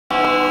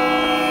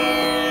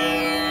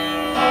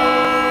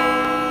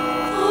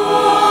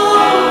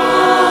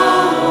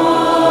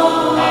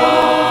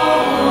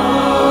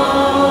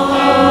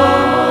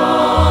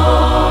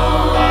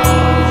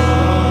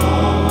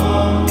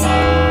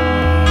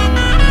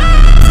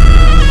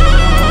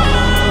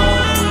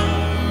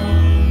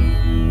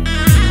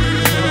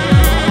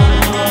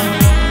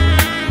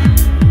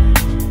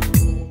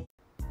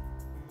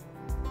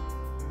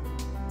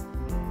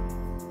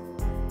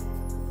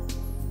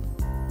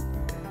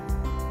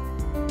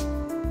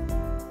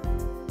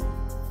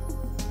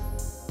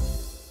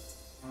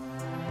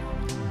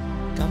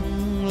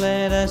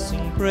let us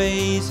sing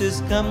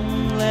praises.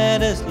 Come,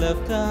 let us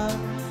love God.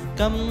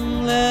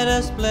 Come, let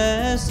us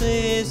bless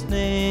His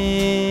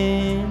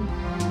name.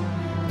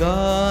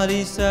 God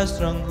is our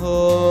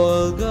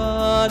stronghold,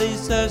 God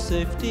is our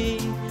safety,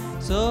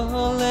 so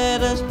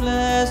let us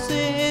bless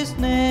His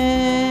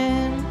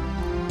name.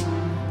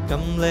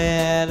 Come,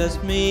 let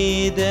us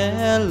meet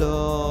the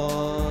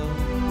Lord,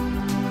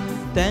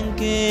 thank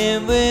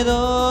Him with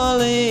all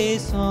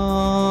His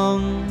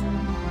song.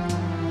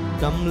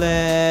 Come,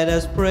 let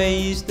us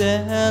praise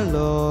the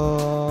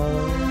Lord,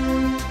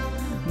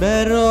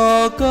 the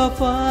rock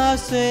of our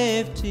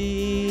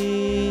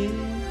safety.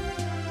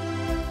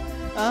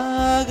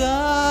 Our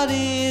God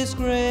is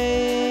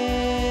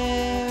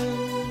great,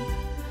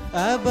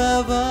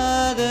 above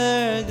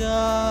other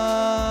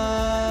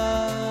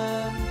God.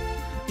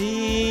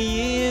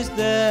 He is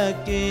the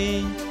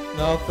King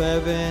of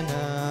heaven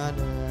and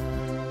earth.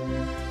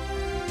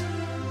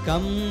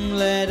 Come,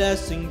 let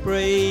us sing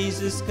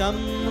praises.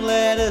 Come,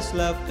 let us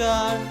love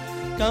God.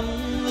 Come,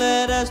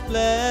 let us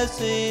bless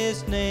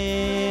His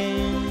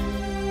name.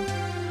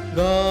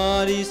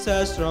 God is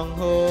our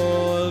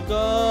stronghold,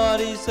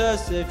 God is our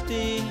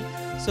safety,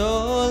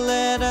 so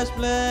let us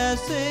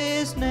bless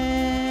His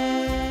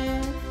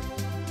name.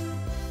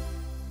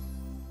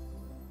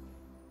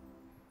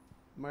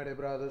 My dear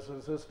brothers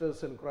and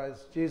sisters in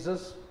Christ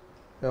Jesus,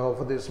 I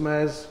offer this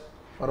Mass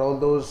for all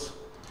those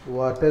who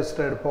are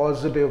tested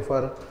positive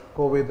for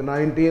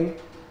COVID-19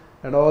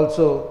 and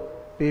also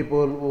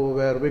people who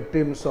were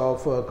victims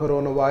of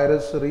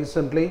coronavirus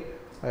recently.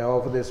 I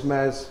offer this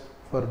Mass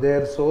for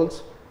their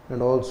souls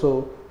and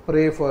also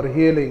pray for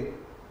healing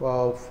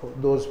of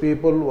those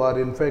people who are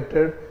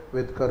infected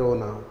with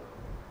corona.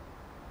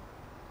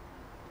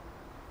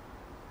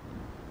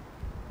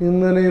 In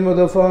the name of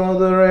the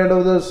Father, and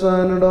of the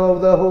Son, and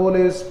of the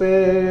Holy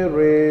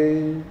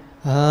Spirit.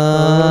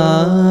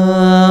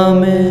 Amen.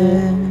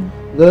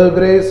 The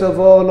grace of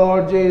our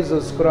Lord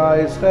Jesus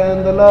Christ,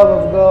 and the love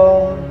of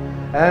God,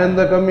 and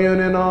the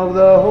communion of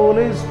the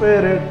Holy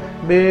Spirit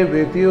be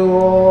with you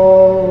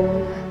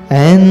all.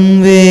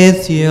 And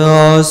with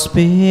your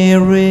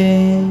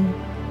spirit.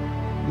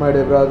 My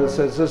dear brothers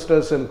and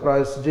sisters in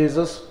Christ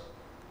Jesus,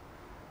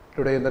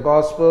 today in the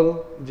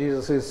Gospel,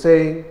 Jesus is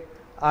saying,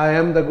 I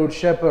am the good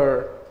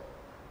shepherd.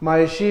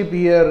 My sheep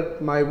hear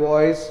my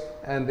voice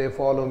and they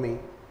follow me.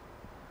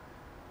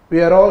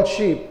 We are all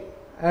sheep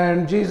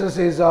and Jesus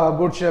is our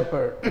good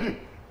shepherd.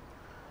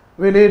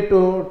 We need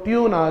to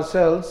tune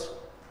ourselves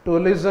to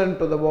listen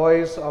to the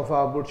voice of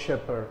our good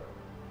shepherd.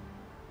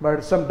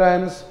 But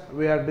sometimes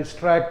we are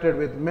distracted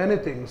with many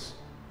things.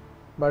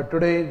 But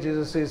today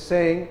Jesus is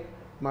saying,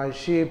 my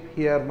sheep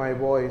hear my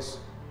voice.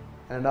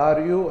 And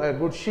are you a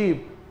good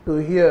sheep to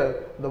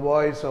hear the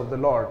voice of the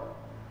Lord?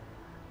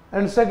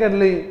 And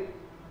secondly,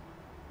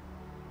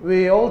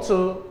 we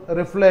also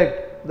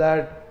reflect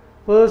that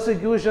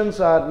persecutions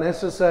are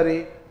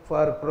necessary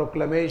for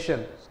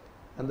proclamation.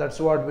 And that's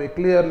what we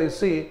clearly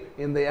see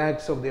in the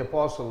Acts of the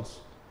Apostles.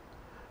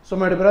 So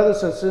my dear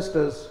brothers and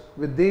sisters,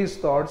 with these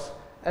thoughts,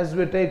 as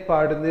we take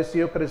part in this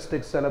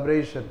Eucharistic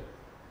celebration,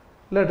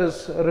 let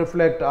us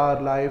reflect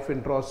our life,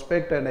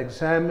 introspect and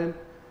examine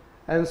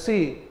and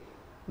see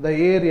the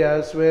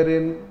areas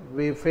wherein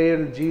we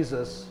failed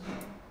Jesus.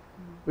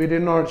 We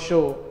did not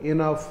show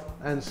enough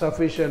and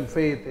sufficient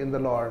faith in the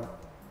Lord.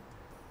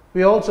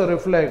 We also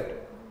reflect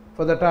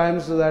for the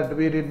times that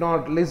we did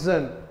not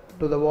listen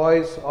to the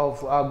voice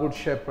of our good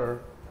shepherd.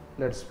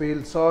 Let's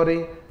feel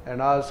sorry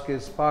and ask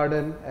His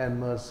pardon and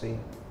mercy.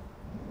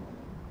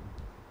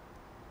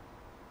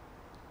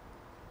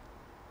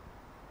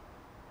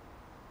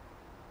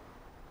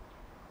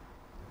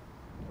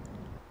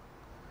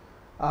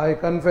 I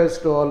confess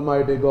to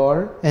Almighty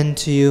God and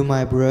to you,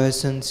 my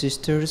brothers and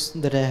sisters,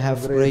 that I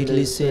have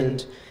greatly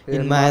sinned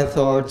in my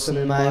thoughts and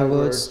in my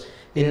words,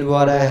 in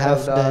what I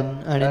have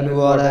done and in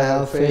what I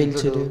have failed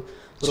to do,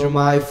 through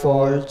my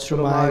fault,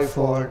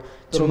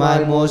 through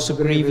my most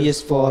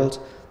grievous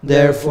fault.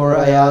 Therefore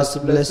I ask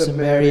the Blessed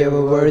Mary, our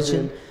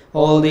Virgin,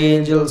 all the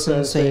angels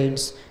and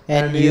saints,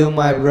 and you,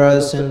 my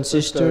brothers and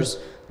sisters,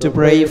 to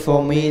pray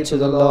for me to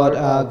the Lord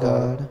our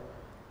God.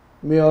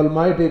 May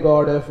Almighty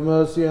God have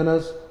mercy on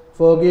us,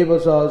 forgive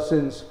us our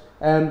sins,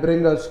 and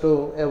bring us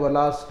to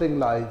everlasting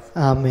life.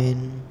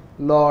 Amen.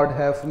 Lord,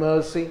 have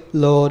mercy.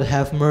 Lord,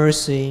 have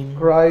mercy.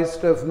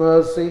 Christ, have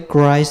mercy.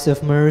 Christ,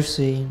 have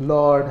mercy.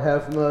 Lord,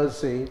 have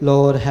mercy.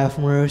 Lord, have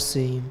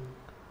mercy.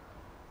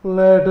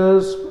 Let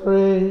us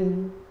pray.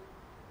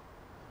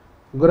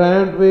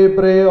 Grant, we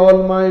pray,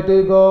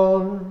 Almighty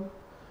God,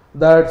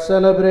 that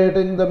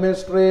celebrating the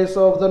mysteries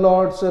of the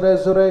Lord's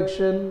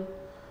resurrection,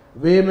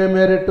 we may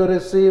merit to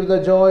receive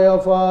the joy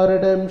of our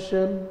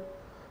redemption.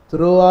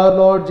 Through our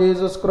Lord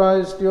Jesus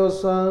Christ, your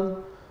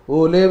Son,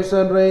 who lives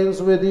and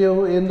reigns with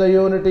you in the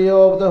unity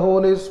of the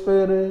Holy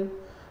Spirit,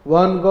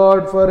 one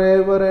God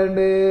forever and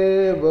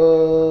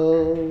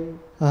ever.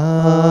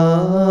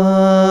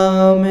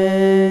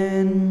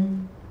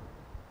 Amen.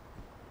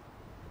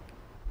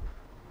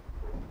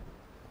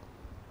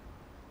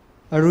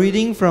 A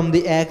reading from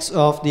the Acts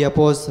of the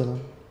Apostle.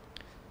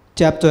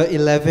 chapter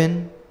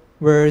 11,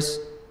 verse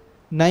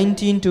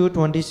 19 to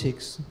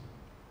 26.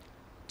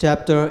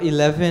 Chapter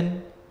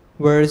 11,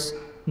 verse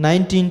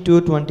 19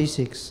 to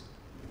 26.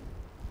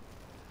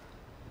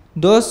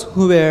 Those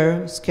who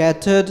were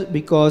scattered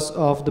because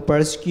of the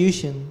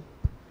persecution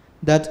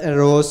that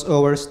arose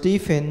over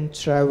Stephen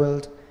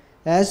traveled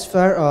as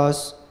far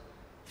as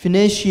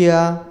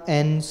Phoenicia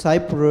and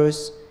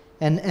Cyprus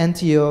and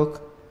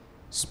Antioch,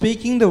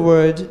 speaking the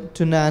word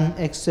to none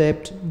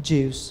except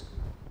Jews.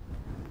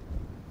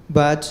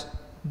 But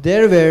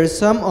there were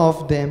some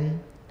of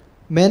them,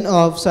 men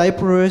of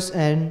Cyprus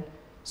and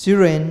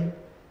Cyrene,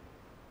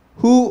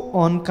 who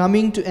on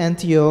coming to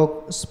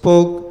Antioch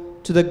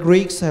spoke to the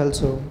Greeks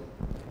also,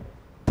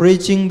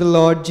 preaching the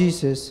Lord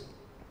Jesus.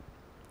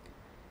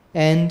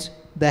 And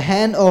the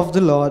hand of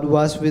the Lord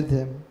was with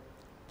them.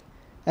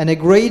 And a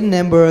great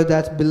number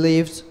that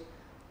believed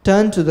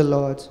turned to the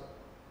Lord.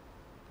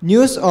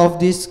 News of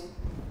this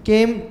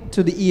came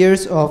to the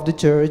ears of the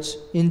church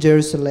in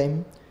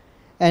Jerusalem,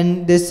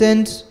 and they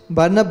sent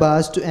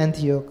Barnabas to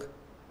Antioch.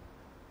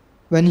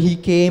 When he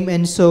came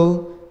and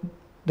saw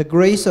the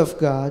grace of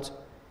God,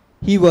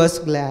 he was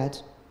glad,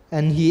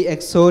 and he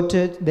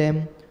exhorted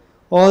them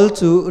all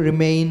to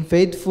remain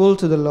faithful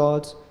to the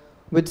Lord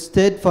with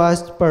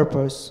steadfast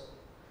purpose.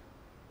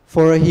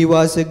 For he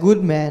was a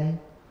good man,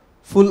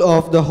 full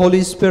of the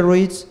Holy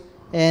Spirit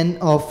and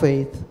of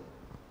faith.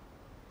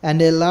 And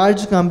a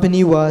large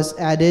company was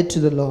added to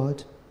the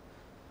Lord.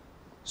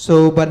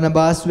 So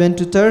Barnabas went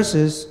to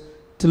Tarsus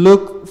to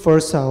look for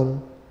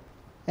Saul,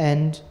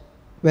 and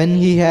when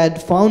he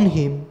had found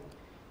him,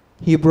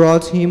 he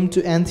brought him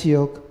to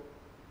Antioch.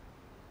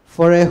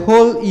 For a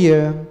whole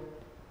year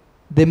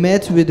they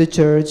met with the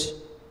church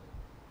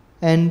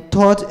and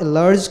taught a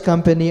large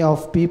company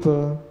of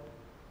people.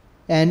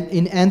 And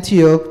in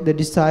Antioch the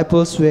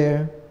disciples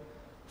were,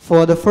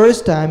 for the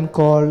first time,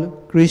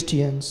 called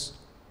Christians.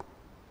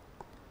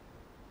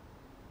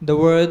 The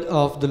word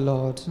of the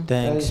Lord.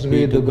 Thanks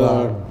be to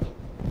God.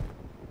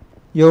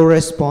 Your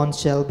response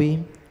shall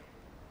be,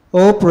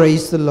 O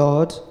praise the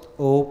Lord,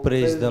 Oh,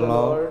 praise the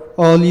Lord,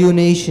 all you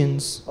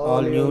nations.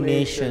 all you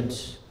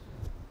nations.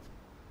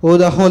 O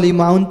the holy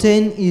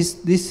mountain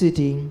is this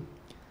city,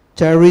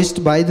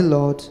 cherished by the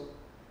Lord.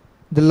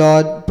 The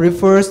Lord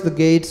prefers the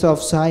gates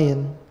of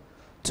Zion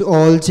to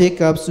all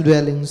Jacob's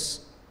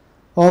dwellings.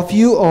 Of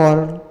you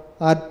all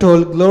are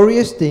told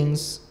glorious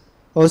things,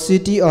 O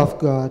city of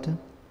God.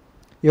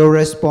 Your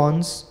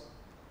response,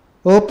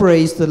 O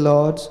praise the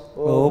Lord,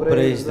 Oh,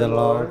 praise the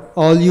Lord,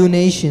 all you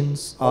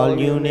nations. all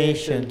you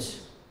nations.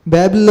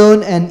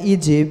 Babylon and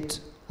Egypt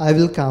I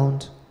will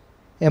count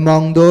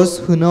among those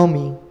who know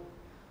me.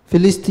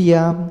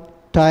 Philistia,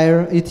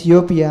 Tyre,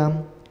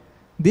 Ethiopia,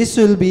 this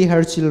will be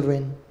her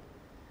children.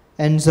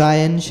 And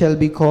Zion shall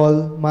be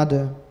called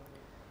mother,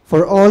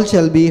 for all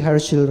shall be her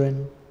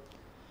children.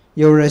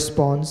 Your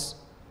response,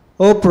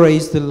 O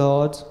praise the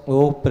Lord,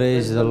 Oh,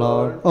 praise the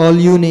Lord, all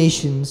you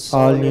nations.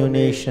 all you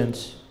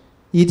nations.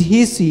 It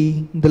is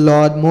He, the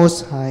Lord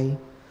Most High,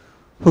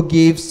 who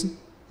gives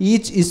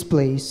each his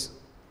place.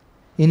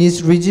 In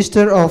his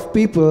register of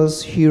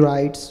peoples he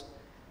writes,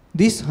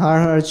 these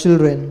are her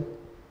children,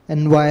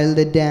 and while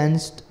they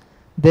danced,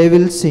 they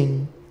will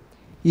sing.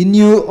 In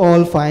you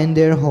all find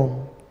their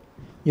home.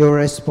 Your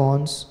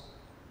response,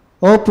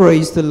 O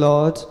praise the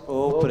Lord,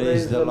 Oh,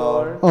 praise the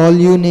Lord, all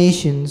you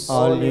nations.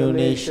 all you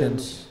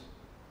nations.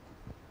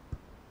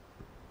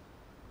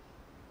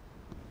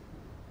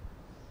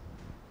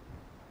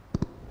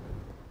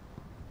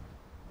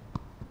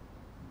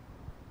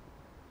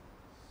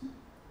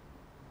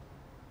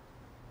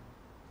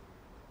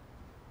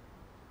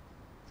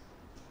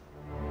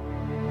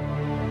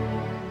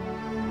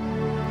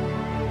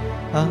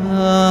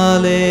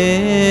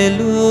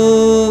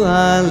 Alleluia,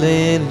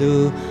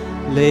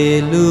 alleluia,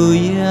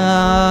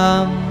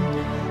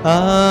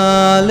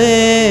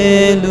 alleluia,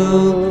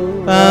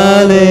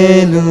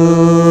 alleluia,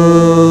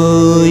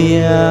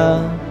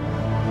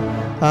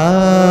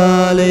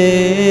 alleluia,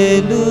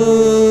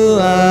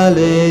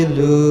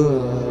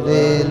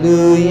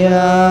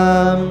 alleluia,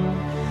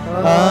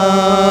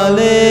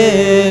 alleluia,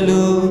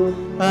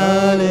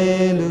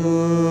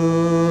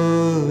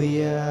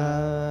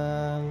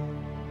 alleluia.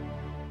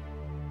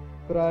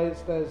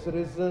 Christ has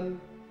risen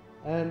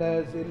and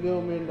has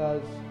illumined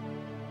us.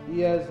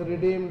 He has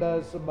redeemed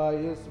us by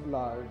His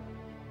blood.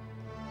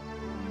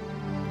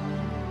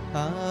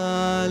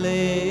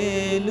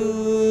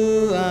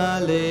 Alleluia,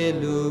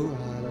 alleluia,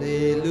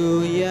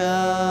 alleluia,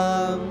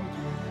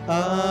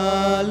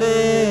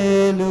 alleluia,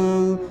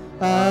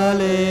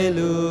 alleluia,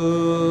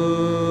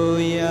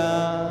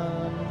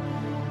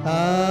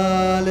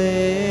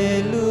 alleluia,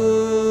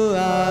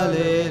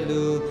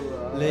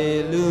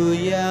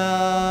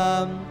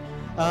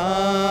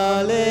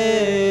 alleluia,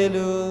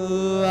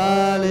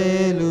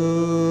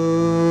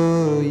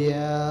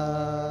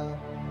 alleluia.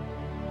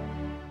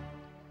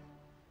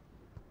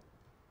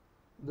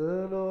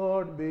 The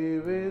Lord be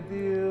with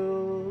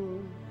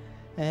you.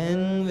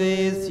 And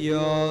with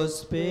your your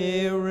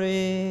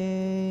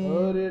Spirit.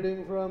 A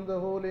reading from the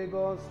Holy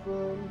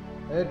Gospel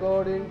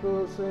according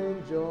to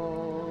St.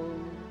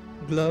 John.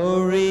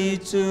 Glory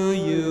to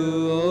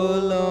you, O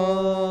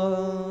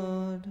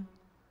Lord.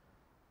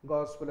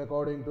 Gospel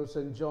according to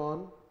St.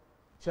 John,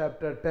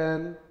 chapter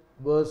 10,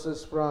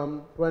 verses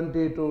from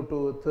 22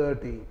 to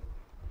 30.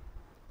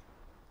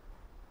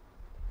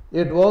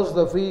 It was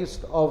the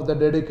feast of the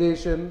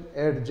dedication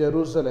at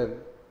Jerusalem.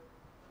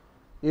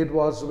 It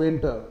was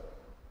winter,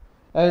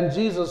 and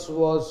Jesus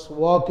was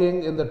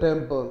walking in the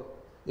temple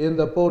in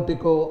the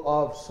portico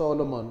of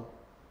Solomon.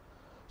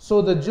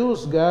 So the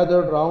Jews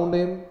gathered round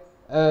him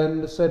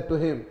and said to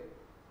him,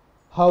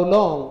 "How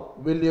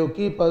long will you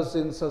keep us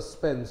in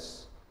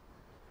suspense?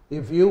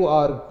 If you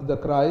are the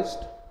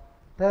Christ,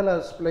 tell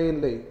us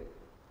plainly."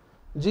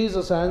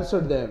 Jesus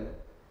answered them,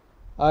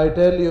 "I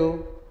tell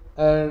you,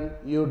 and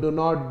you do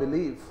not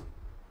believe.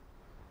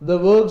 The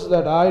works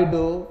that I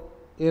do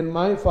in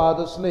my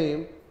Father's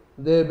name,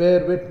 they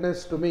bear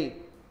witness to me.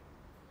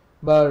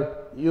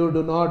 But you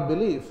do not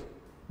believe,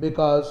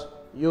 because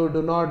you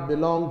do not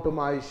belong to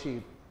my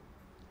sheep.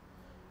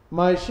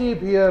 My sheep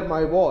hear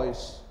my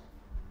voice,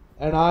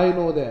 and I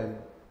know them,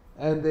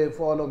 and they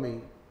follow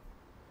me.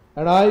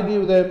 And I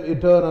give them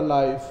eternal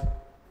life,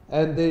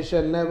 and they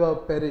shall never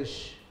perish,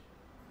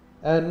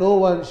 and no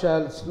one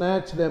shall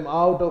snatch them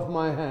out of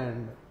my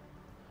hand.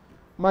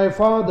 My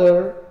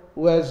Father,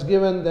 who has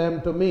given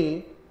them to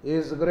me,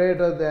 is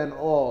greater than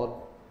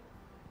all,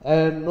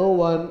 and no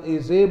one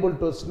is able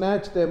to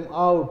snatch them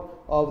out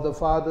of the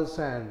Father's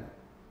hand.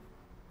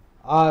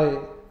 I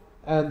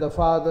and the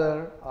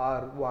Father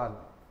are one."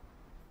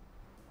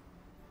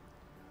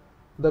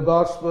 The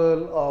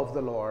Gospel of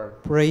the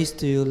Lord. Praise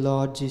to you,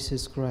 Lord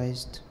Jesus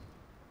Christ.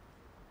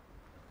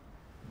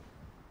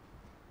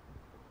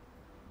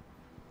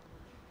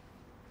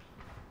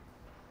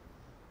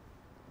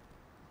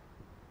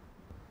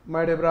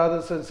 My dear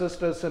brothers and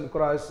sisters in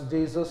Christ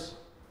Jesus,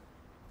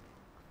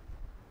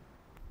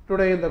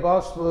 today in the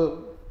Gospel,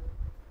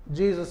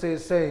 Jesus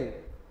is saying,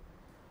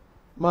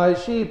 "My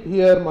sheep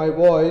hear my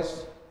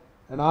voice,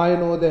 and I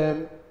know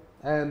them,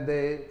 and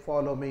they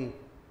follow me."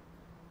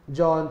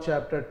 John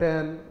chapter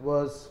 10,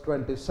 verse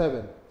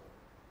 27.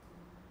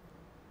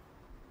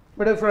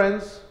 My dear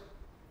friends,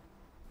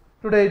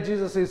 today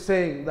Jesus is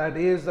saying that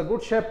He is the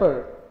Good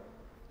Shepherd,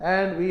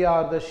 and we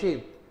are the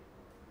sheep.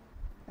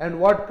 And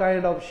what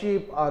kind of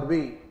sheep are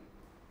we?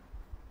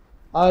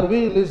 Are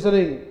we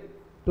listening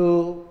to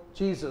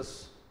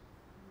Jesus?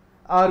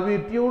 Are we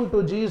tuned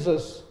to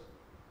Jesus?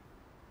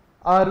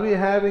 Are we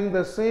having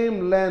the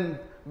same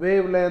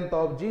wavelength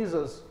of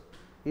Jesus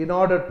in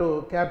order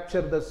to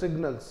capture the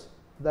signals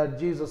that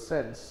Jesus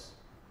sends?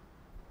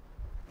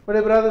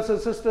 But brothers and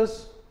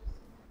sisters,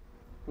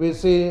 we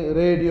see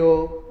radio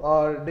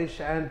or dish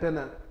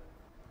antenna.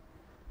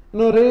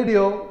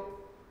 Radio,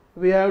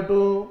 we have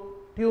to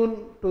tune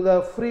to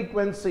the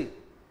frequency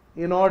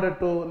in order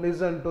to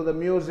listen to the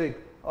music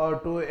or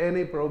to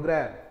any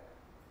program.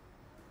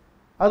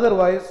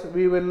 Otherwise,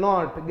 we will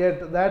not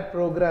get that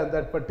program,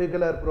 that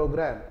particular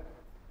program.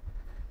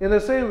 In the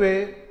same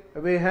way,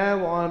 we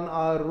have on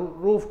our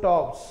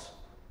rooftops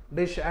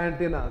dish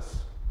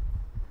antennas.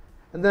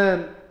 And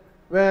then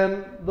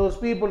when those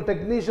people,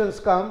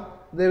 technicians come,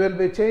 they will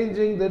be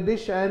changing the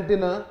dish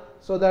antenna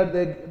so that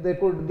they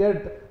could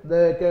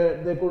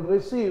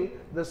receive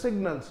the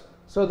signals,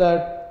 so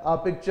that our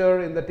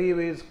picture in the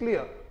TV is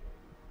clear.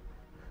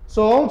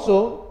 So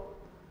also,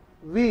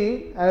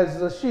 we as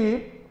the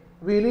sheep,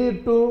 we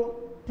need to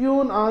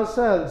tune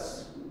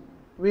ourselves.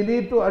 We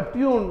need to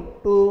attune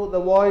to the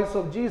voice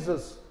of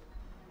Jesus.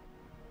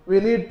 We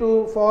need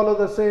to follow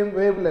the same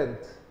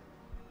wavelength.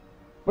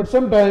 But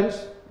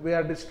sometimes we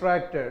are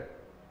distracted.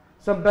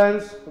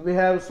 Sometimes we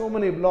have so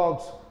many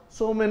blocks,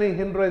 so many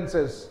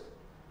hindrances.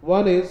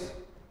 One is,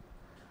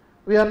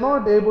 we are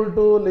not able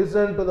to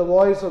listen to the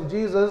voice of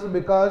Jesus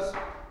because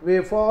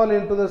we fall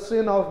into the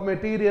sin of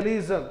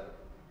materialism.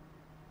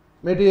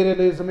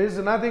 Materialism is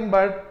nothing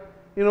but,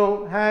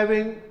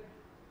 having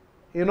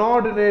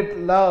inordinate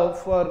love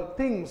for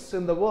things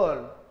in the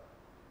world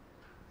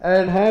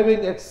and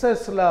having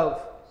excess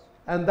love.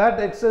 And that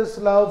excess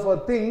love for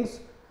things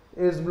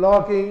is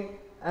blocking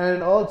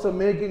and also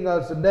making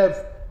us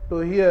deaf to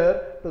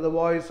hear to the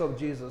voice of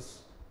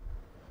Jesus.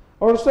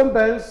 Or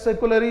sometimes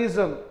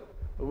secularism,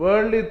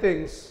 worldly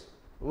things,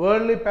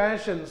 worldly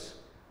passions,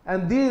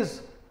 and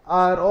these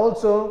are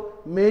also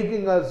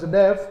making us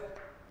deaf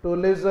to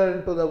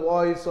listen to the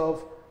voice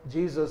of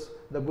Jesus,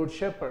 the Good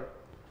Shepherd.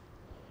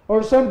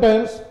 Or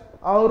sometimes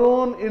our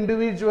own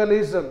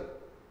individualism,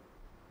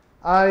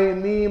 I,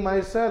 me,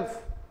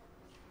 myself,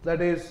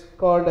 that is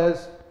called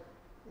as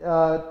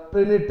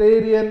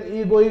Trinitarian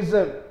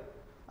egoism,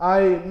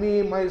 I,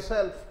 me,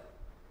 myself.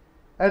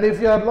 And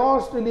if you are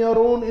lost in your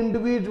own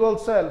individual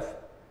self,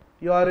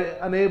 you are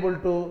unable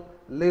to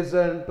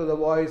listen to the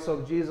voice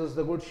of Jesus,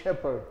 the Good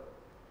Shepherd.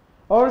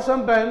 Or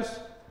sometimes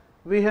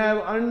we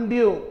have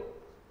undue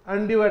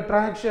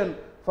attraction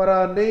for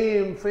our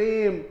name,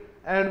 fame,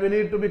 and we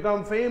need to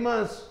become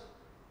famous.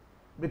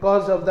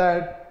 Because of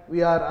that,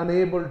 we are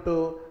unable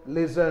to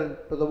listen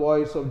to the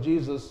voice of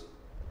Jesus.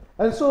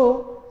 And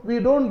so we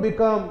don't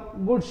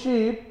become good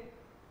sheep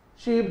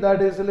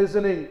that is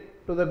listening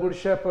to the good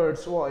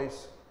shepherd's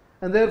voice.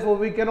 And therefore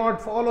we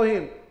cannot follow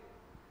him.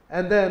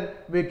 And then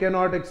we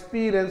cannot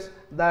experience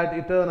that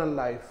eternal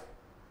life.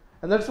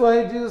 And that's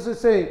why Jesus is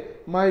saying,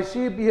 my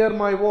sheep hear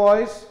my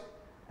voice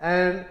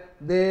and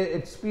they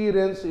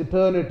experience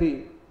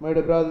eternity, my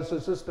dear brothers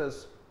and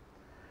sisters.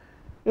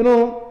 You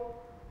know,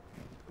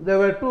 there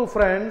were two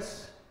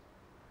friends,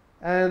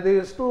 and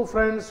these two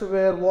friends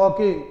were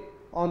walking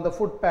on the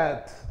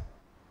footpath.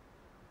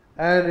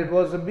 And it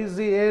was a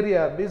busy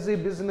area, busy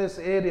business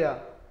area,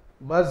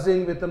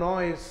 buzzing with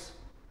noise,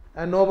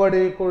 and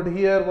nobody could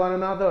hear one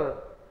another.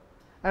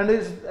 And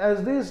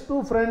as these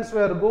two friends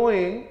were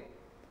going,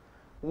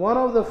 one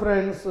of the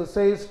friends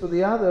says to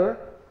the other,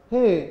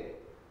 hey,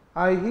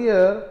 I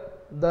hear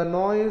the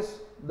noise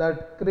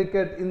that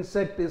cricket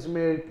insect is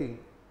making.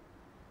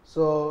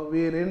 So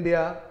we in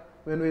India,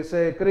 when we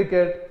say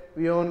cricket,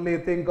 we only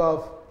think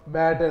of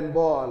bat and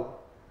ball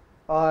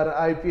or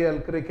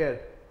IPL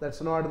cricket.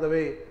 That's not the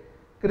way.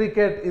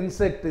 Cricket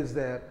insect is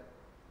there,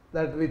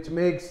 that which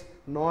makes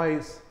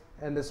noise,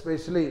 and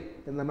especially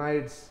in the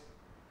nights.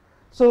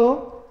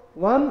 So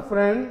one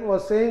friend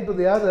was saying to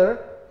the other,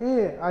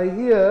 hey, I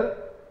hear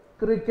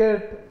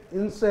cricket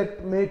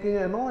insect making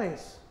a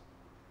noise.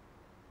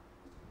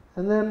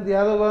 And then the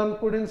other one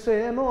couldn't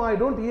say, no, I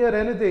don't hear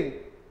anything,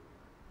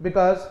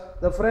 because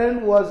the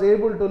friend was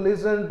able to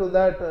listen to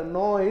that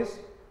noise,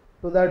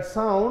 to that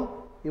sound.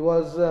 He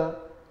was a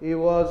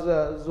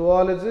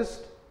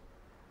zoologist,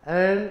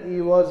 and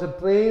he was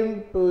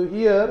trained to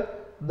hear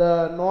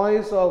the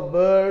noise of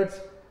birds,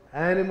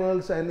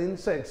 animals and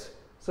insects.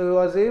 So he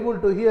was able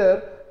to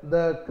hear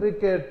the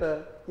cricket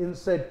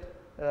insect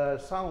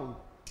sound.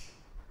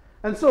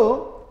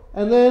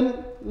 And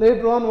then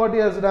later on what he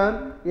has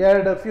done, he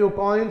had a few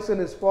coins in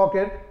his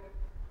pocket,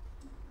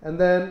 and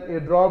then he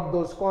dropped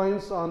those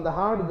coins on the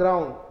hard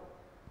ground,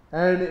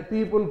 and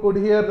people could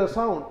hear the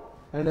sound,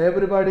 and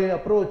everybody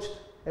approached,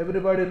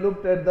 everybody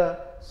looked at the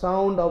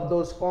sound of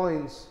those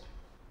coins.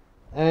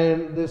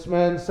 And this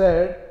man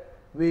said,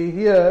 we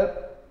hear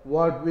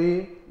what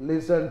we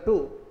listen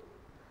to.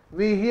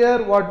 We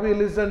hear what we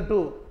listen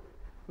to.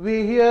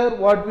 We hear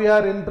what we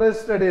are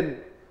interested in.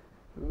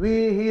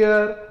 We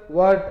hear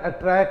what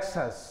attracts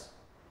us.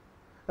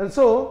 And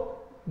so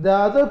the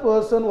other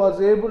person was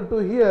able to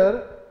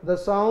hear the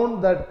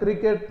sound that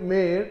cricket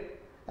made,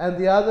 and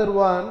the other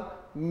one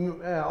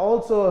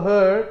also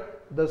heard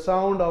the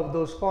sound of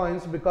those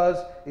coins, because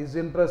his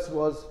interest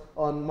was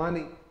on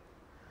money.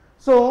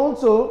 So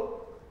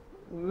also,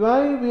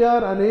 why we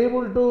are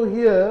unable to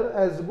hear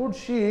as good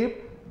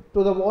sheep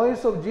to the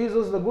voice of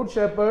Jesus, the good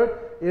shepherd,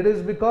 it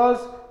is because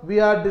we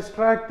are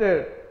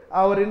distracted.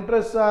 Our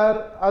interests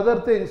are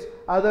other things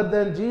other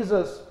than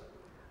Jesus.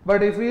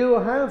 But if you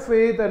have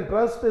faith and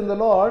trust in the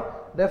Lord,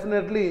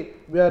 definitely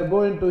we are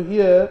going to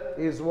hear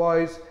his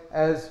voice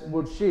as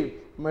good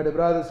sheep, my dear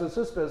brothers and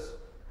sisters.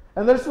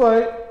 And that's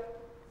why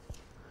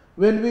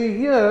when we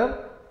hear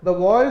the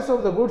voice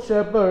of the good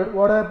shepherd,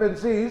 what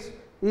happens is,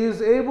 he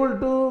is able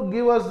to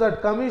give us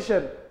that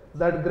commission,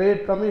 that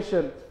great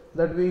commission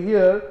that we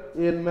hear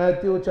in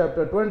Matthew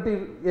chapter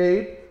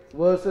 28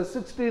 verses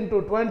 16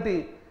 to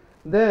 20.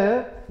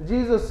 There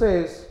Jesus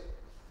says,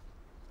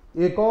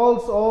 he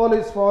calls all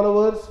his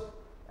followers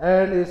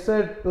and he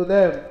said to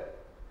them,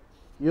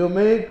 you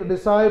make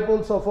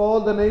disciples of all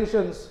the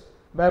nations,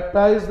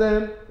 baptize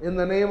them in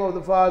the name of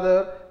the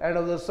Father and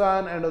of the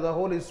Son and of the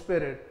Holy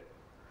Spirit.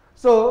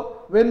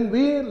 So when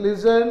we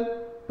listen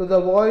to the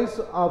voice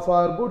of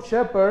our good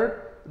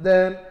shepherd,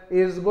 then he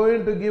is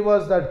going to give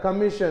us that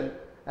commission,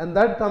 and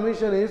that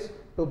commission is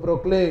to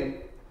proclaim,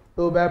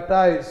 to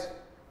baptize,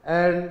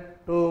 and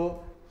to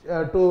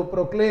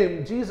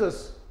proclaim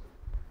Jesus.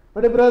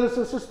 My dear brothers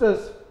and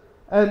sisters,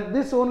 and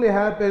this only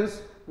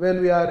happens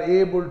when we are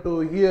able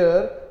to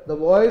hear the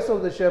voice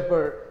of the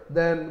shepherd.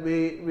 Then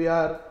we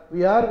are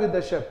with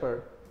the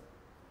shepherd.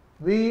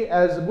 We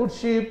as good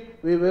sheep,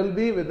 we will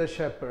be with the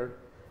shepherd.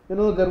 You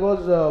know, there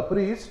was a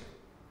priest,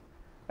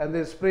 and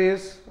this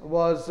priest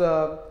was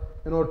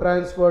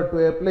transferred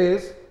to a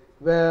place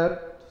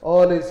where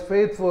all is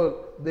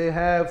faithful. They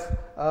have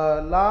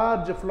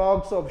large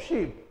flocks of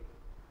sheep,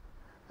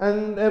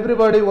 and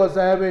everybody was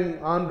having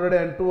 100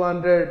 and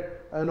 200,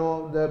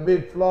 the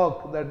big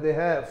flock that they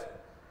have.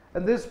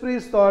 And this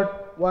priest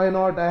thought, why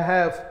not I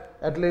have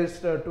at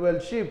least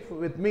 12 sheep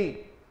with me?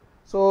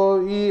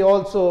 So he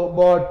also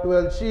bought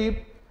 12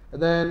 sheep.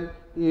 Then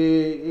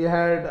he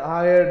had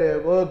hired a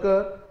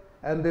worker,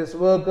 and this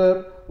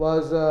worker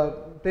was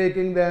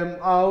taking them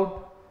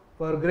out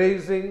for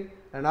grazing,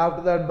 and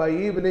after that by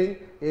evening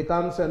he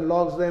comes and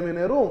locks them in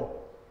a room.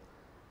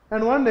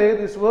 And one day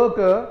this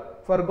worker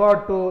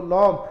forgot to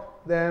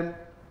lock them,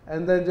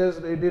 and then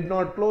he did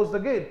not close the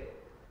gate,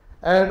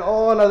 and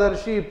all other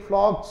sheep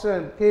flocks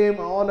and came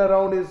all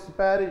around his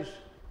parish,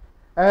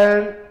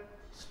 and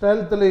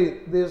stealthily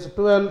these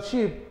 12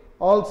 sheep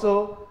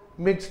also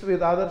mixed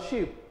with other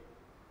sheep.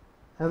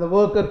 And the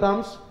worker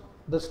comes,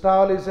 the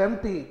stall is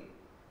empty,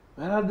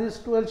 Where are these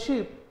 12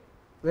 sheep?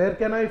 Where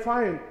can I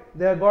find?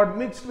 They have got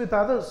mixed with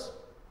others.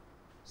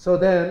 So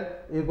then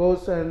he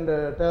goes and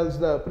tells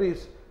the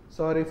priest,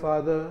 sorry,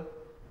 Father,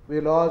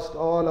 we lost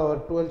all our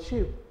 12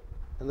 sheep.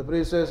 And the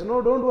priest says,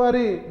 no, don't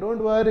worry,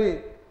 don't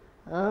worry.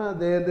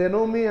 They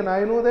know me and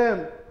I know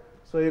them.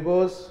 So he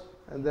goes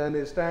and then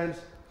he stands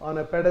on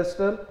a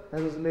pedestal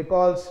and he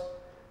calls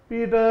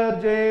Peter,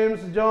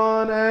 James,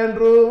 John,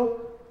 Andrew.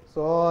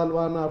 So all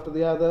one after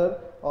the other,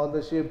 all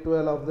the sheep,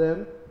 12 of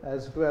them,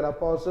 as 12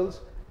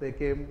 apostles, they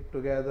came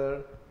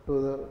together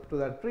to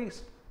that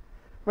priest.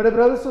 My dear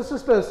brothers and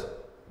sisters,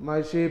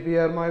 my sheep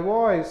hear my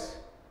voice.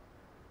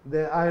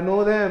 I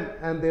know them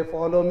and they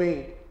follow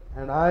me,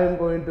 and I am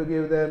going to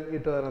give them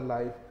eternal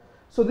life.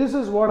 So this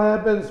is what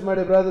happens, my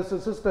dear brothers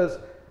and sisters.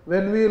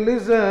 When we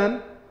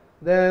listen,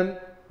 then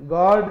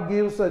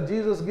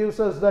Jesus gives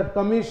us that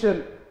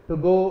commission to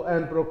go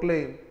and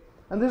proclaim.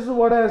 And this is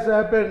what has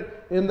happened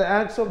in the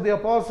Acts of the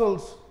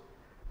Apostles.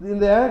 In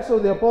the Acts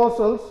of the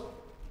Apostles,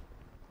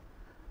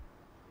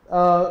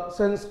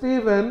 St.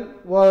 Stephen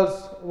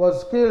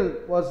was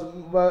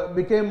killed,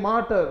 became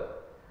martyr.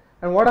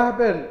 And what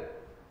happened?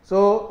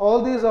 So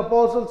all these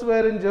apostles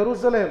were in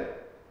Jerusalem.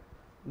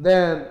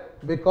 Then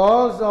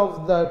because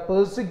of the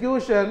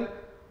persecution,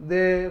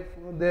 they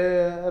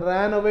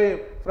ran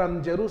away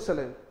from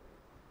Jerusalem.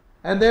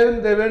 And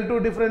then they went to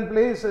different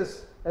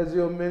places, as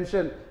you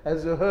mentioned,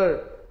 as you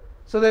heard.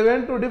 So they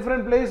went to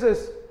different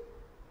places.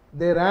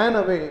 They ran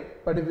away.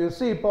 But if you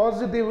see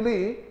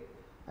positively,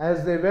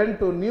 as they went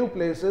to new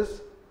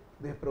places,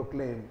 they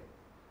proclaimed.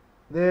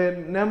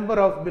 The number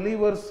of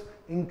believers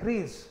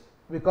increased,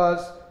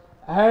 because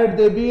had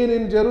they been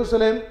in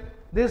Jerusalem,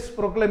 this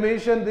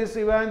proclamation, this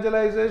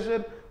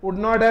evangelization would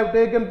not have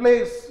taken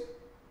place.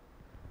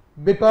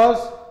 Because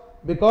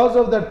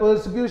of that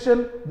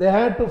persecution, they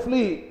had to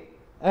flee,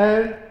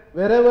 and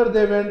wherever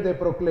they went, they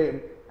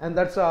proclaimed. And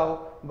that's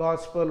how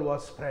gospel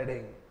was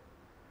spreading.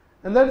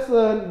 And that's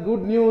the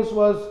good news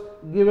was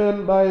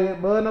given by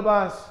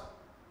Barnabas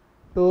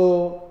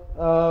to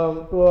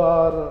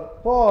our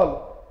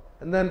Paul.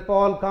 And then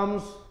Paul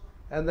comes,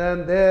 and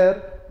then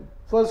there,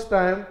 first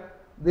time,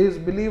 these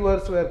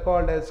believers were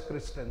called as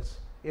Christians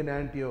in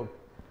Antioch.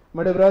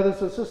 My dear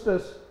brothers and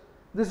sisters,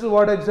 this is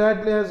what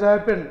exactly has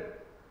happened.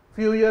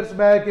 Few years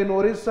back in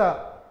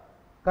Orissa,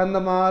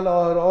 Kandhamal,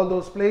 or all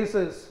those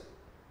places,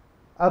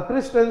 our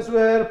Christians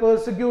were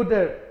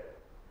persecuted.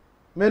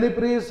 Many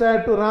priests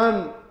had to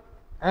run,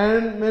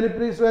 and many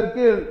priests were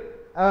killed.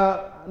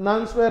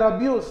 Nuns were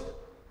abused.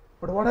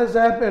 But what has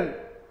happened?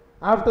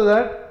 After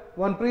that,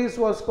 one priest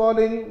was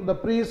calling the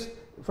priest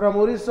from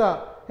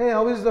Orissa, hey,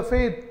 how is the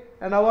faith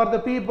and how are the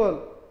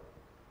people?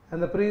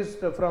 And the priest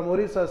from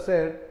Orissa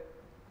said,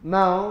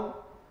 now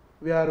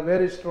we are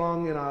very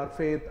strong in our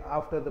faith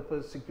after the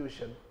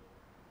persecution.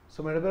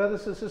 So my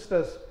brothers and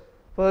sisters,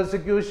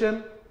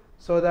 persecution,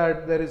 so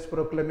that there is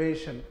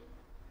proclamation.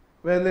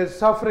 When there is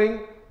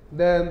suffering,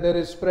 then there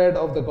is spread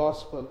of the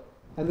gospel.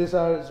 And this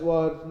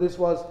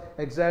was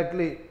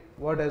exactly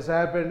what has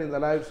happened in the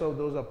lives of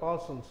those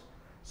apostles.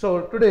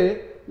 So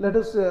today, let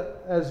us,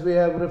 as we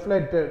have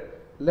reflected,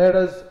 let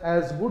us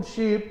as good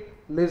sheep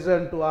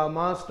listen to our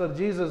Master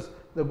Jesus,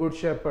 the Good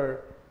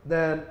Shepherd.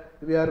 Then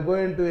we are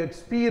going to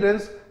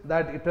experience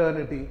that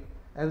eternity.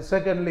 And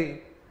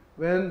secondly,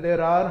 when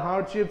there are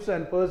hardships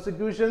and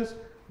persecutions,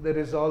 there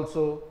is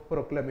also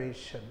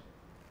proclamation.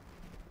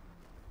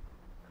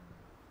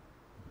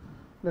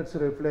 Let's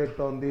reflect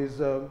on these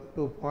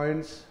 2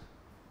 points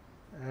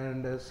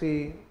and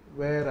see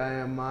where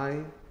am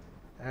I,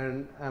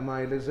 and am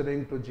I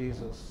listening to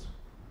Jesus?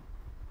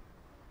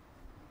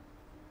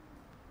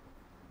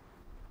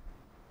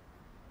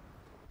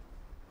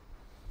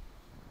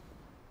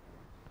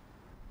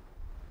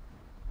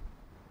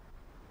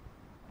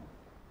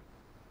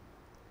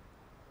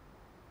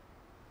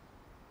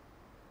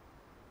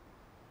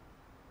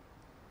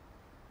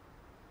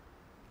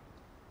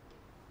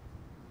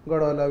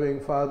 God, our loving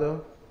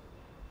Father,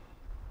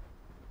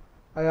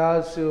 I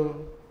ask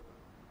you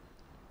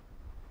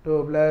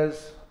to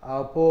bless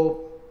our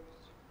Pope,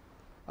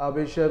 our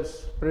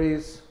bishops,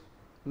 priests,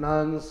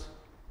 nuns,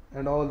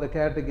 and all the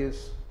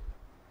catechists.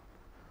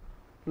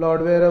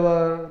 Lord,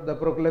 wherever the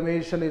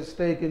proclamation is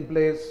taking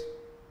place,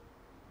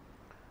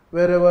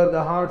 wherever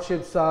the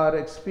hardships are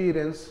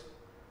experienced,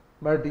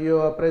 but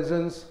your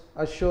presence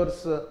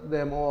assures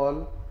them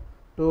all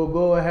to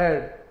go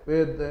ahead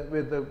with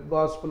the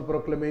gospel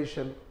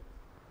proclamation.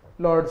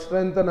 Lord,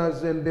 strengthen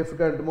us in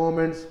difficult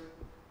moments,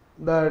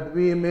 that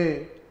we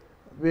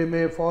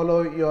may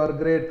follow your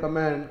great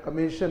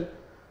commission,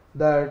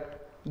 that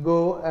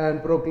go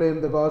and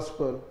proclaim the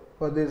gospel.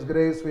 For this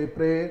grace we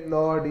pray.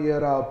 Lord,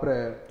 hear our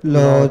prayer.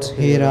 Lord,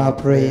 hear our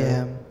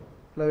prayer.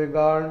 Loving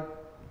God,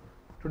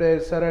 today I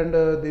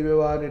surrender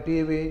Divyavani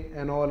TV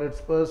and all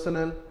its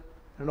personnel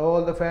and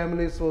all the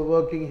families who are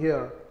working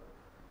here.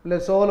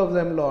 Bless all of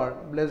them, Lord.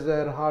 Bless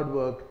their hard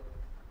work.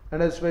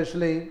 And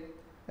especially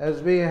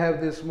as we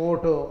have this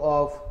motto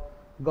of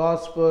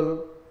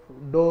gospel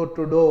door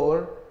to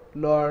door,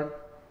 Lord,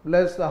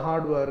 bless the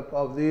hard work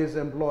of these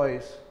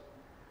employees.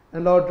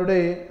 And Lord,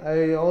 today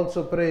I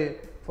also pray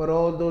for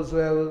all those who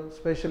have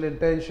special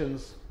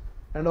intentions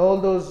and all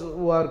those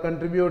who are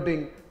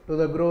contributing to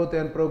the growth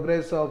and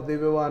progress of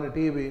Divyavani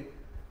TV.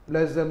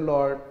 Bless them,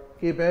 Lord.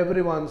 Keep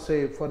everyone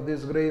safe. For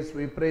this grace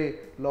we pray,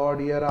 Lord,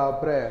 hear our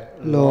prayer.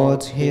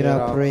 Lord, hear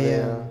our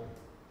prayer.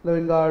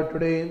 Loving God,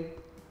 today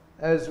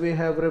as we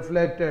have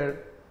reflected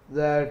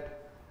that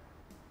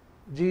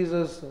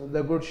Jesus,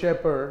 the Good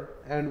Shepherd,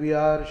 and we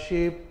are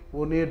sheep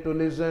who need to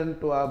listen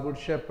to our Good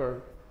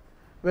Shepherd.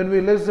 When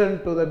we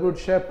listen to the Good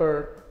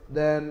Shepherd,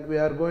 then we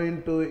are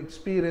going to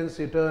experience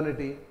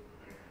eternity.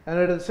 And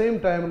at the same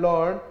time,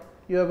 Lord,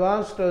 you have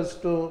asked us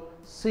to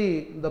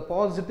see the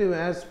positive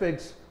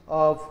aspects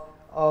of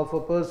a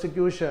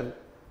persecution.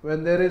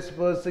 When there is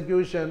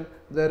persecution,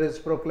 there is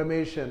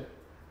proclamation.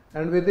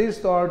 And with these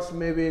thoughts,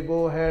 may we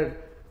go ahead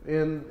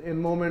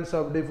in moments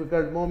of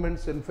difficult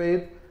moments in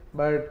faith,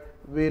 but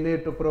we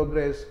need to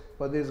progress.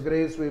 For this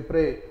grace we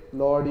pray,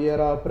 Lord,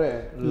 hear our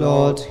prayer.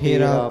 Lord,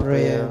 hear our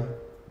prayer.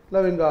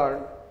 Loving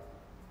God,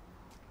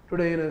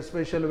 today in a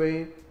special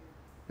way,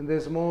 in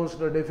these most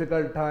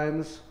difficult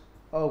times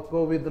of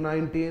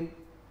COVID-19,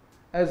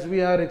 as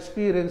we are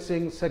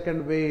experiencing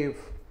second wave,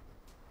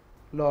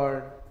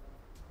 Lord,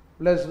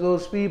 bless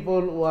those people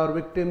who are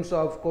victims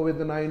of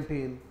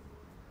COVID-19.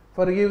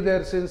 Forgive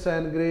their sins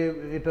and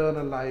give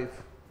eternal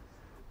life.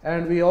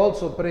 And we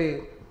also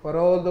pray for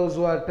all those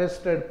who are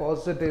tested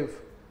positive,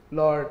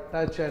 Lord,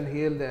 touch and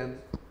heal them.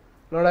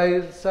 Lord,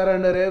 I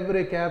surrender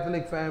every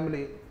Catholic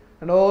family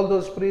and all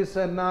those priests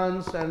and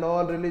nuns and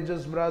all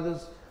religious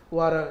brothers who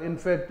are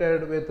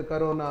infected with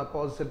corona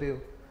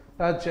positive.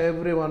 Touch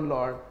everyone,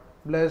 Lord.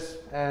 Bless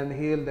and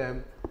heal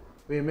them.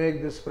 We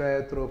make this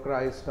prayer through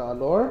Christ our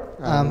Lord.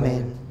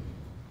 Amen.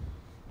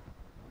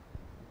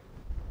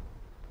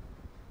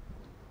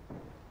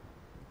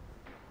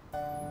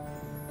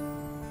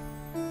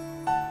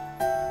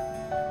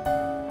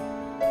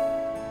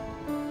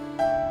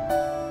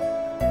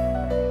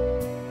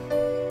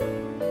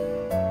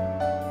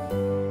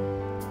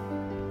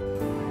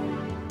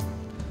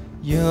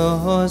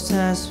 Yours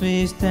as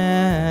we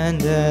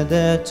stand at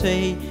the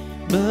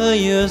table,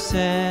 you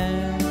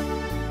said.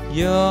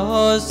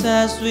 Yours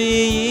as we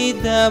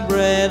eat the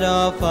bread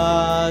of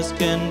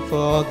ask and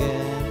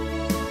forget.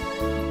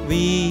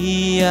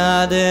 We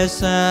are the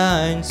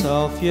signs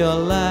of your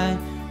light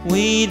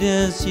with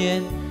us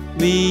yet.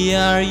 We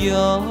are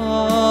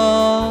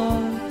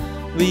yours.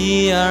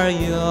 We are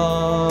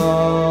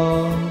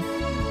yours.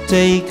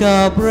 Take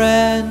our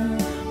bread.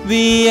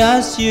 We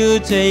ask you,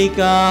 take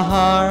our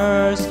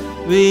hearts.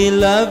 We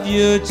love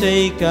you,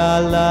 take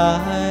our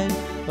life.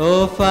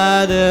 Oh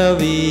Father,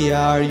 we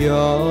are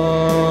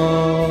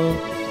yours.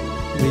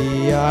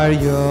 We are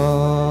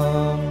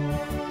yours.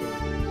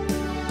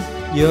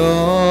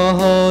 Your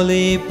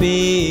holy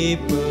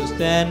people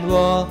stand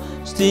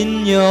washed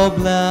in your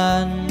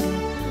blood.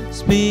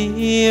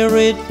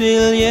 Spirit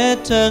filled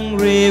yet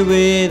hungry,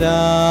 wait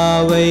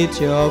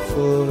your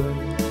food.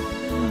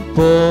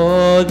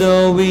 For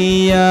though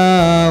we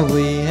are,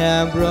 we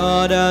have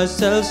brought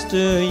ourselves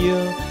to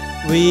you.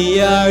 We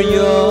are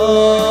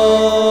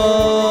yours,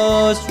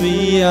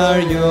 we are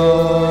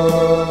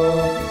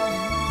yours.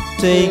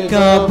 Take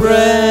our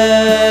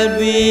bread,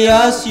 we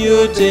ask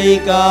you,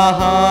 take our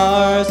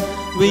hearts.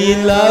 We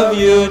love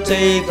you,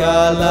 take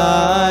our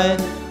life.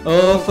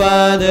 Oh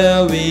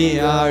Father, we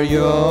are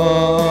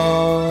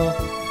yours,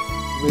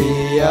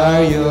 we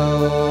are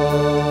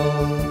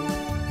yours.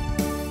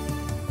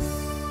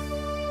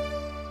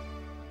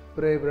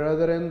 Pray,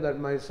 brethren, that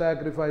my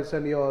sacrifice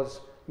and yours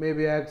may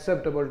be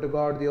acceptable to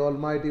God the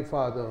Almighty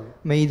Father.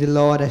 May the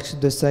Lord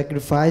accept the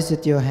sacrifice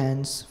at your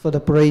hands for the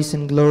praise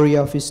and glory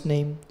of His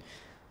name.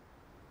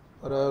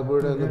 For our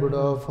good and the good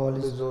of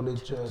His holy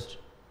church.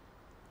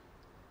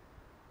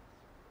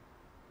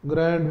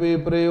 Grant, we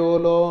pray, O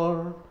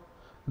Lord,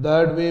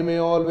 that we may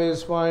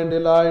always find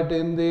delight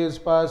in these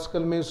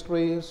paschal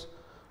mysteries,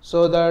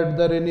 so that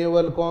the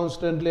renewal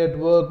constantly at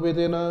work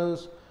within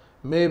us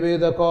may be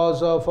the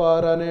cause of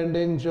our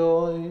unending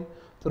joy.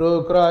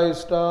 Through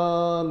Christ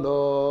our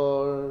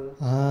Lord.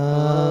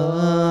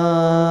 Amen.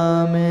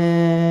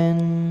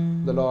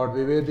 The Lord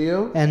be with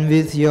you. And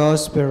with your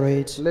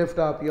spirit. Lift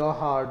up your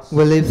hearts.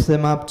 We lift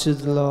them up to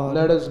the Lord.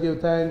 Let us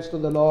give thanks to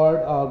the Lord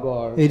our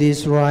God. It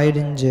is right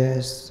and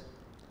just.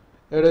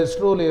 It is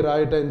truly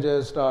right and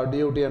just, our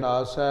duty and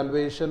our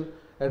salvation,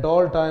 at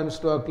all times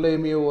to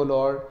acclaim you, O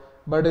Lord,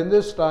 but in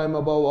this time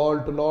above all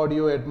to laud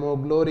you yet more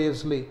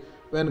gloriously,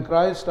 when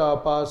Christ our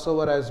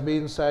Passover has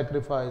been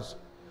sacrificed.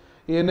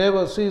 He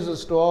never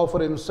ceases to offer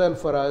himself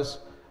for us,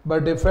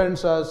 but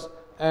defends us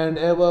and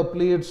ever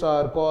pleads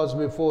our cause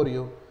before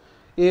you.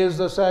 He is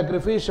the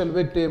sacrificial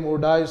victim who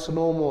dies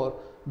no more,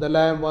 the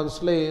Lamb once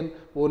slain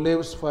who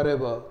lives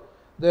forever.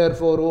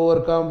 Therefore,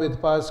 overcome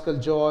with paschal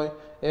joy,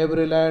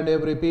 every land,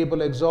 every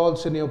people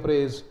exalts in your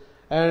praise,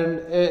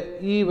 and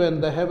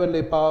even the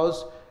heavenly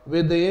powers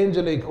with the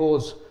angelic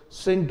hosts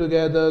sing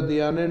together the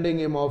unending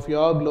hymn of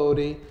your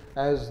glory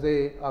as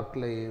they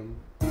acclaim.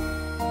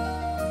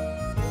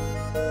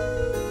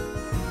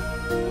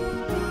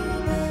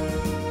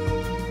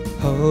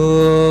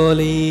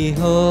 Holy,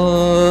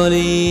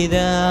 holy,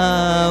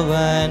 thou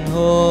and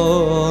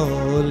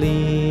holy.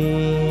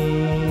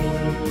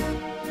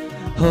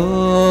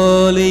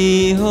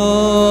 Holy,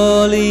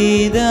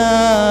 holy,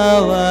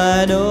 thou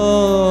and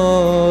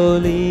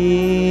holy.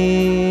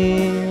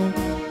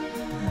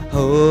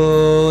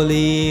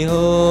 Holy,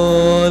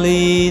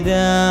 holy,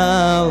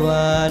 thou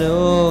art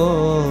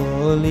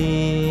holy.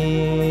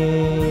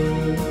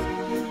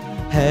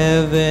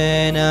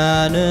 Heaven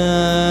and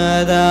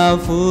earth are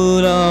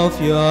full of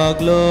your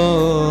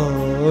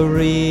glory.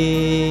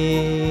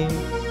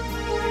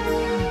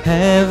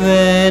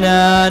 Heaven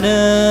and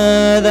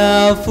earth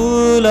are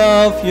full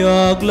of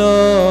your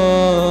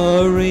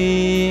glory.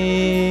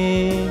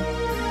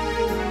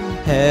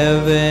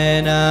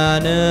 Heaven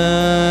and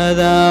earth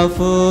are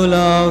full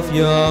of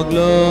your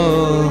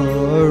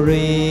glory.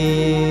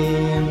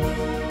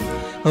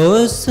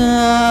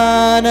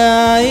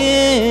 Hosanna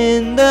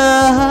in the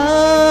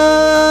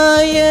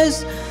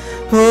highest.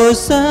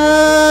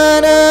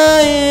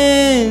 Hosanna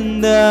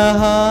in the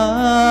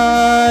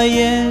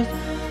highest.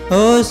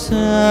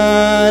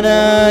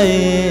 Hosanna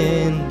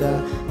in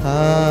the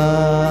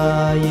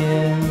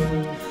highest.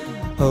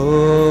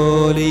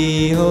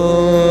 Holy,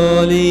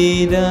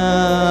 holy,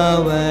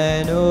 thou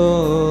and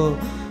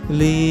holy.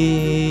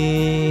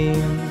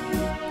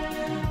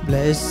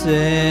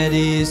 Blessed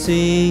is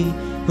he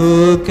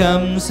who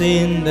comes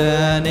in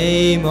the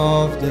name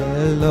of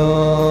the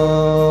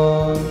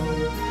Lord.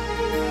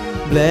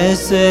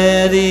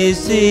 Blessed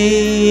is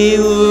he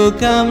who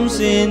comes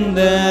in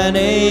the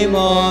name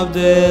of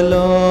the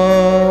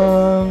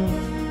Lord.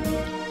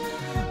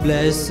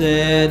 Blessed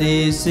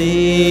is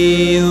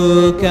he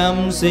who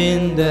comes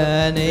in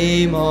the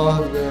name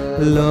of the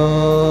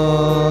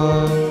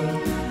Lord.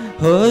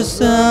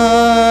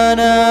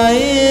 Hosanna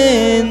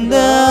in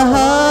the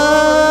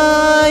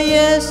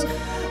highest.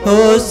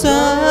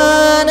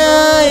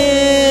 Hosanna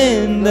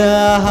in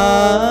the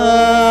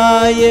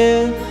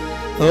highest.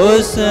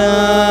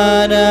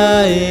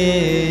 Hosanna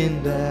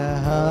in the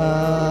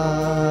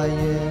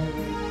highest.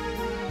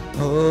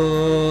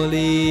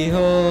 Holy,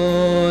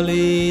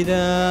 holy,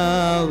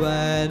 thou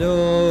art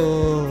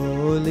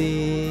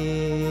holy.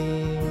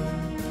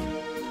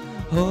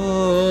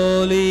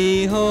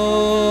 Holy,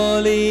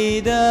 holy,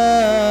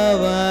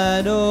 thou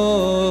art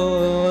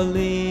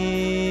holy.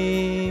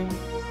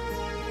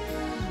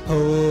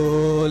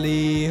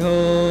 Holy,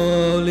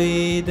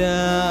 holy,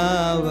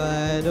 thou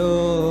art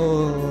holy.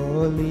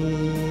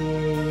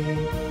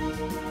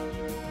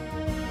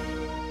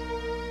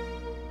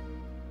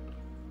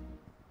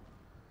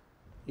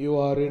 You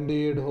are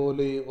indeed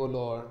holy, O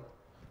Lord,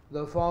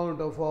 the fount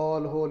of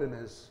all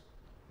holiness.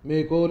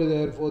 Make holy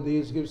therefore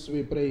these gifts,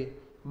 we pray,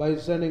 by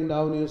sending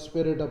down your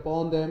Spirit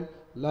upon them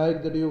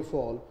like the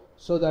dewfall,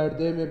 so that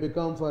they may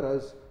become for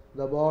us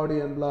the body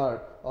and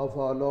blood of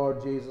our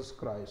Lord Jesus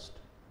Christ.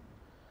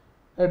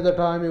 At the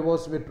time he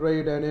was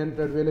betrayed and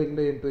entered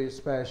willingly into his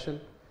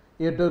passion,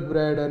 he took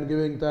bread and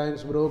giving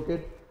thanks broke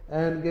it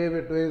and gave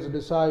it to his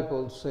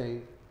disciples,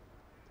 saying,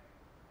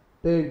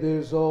 Take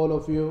this all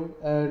of you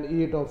and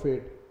eat of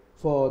it,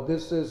 for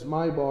this is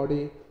my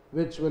body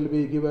which will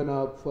be given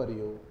up for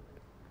you.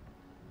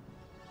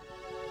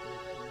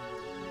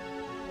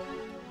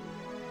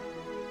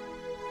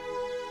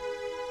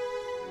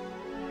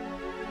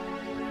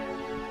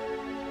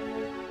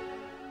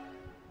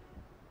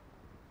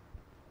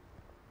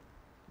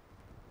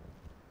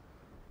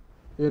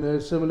 In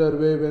a similar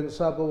way, when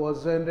supper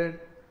was ended,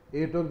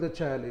 he took the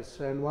chalice,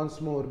 and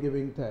once more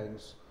giving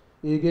thanks,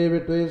 he gave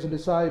it to his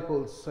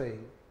disciples,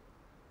 saying,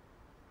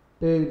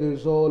 Take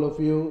this all of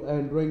you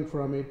and drink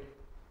from it,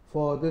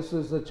 for this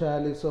is the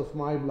chalice of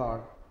my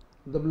blood,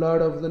 the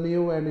blood of the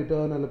new and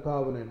eternal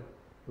covenant,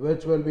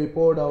 which will be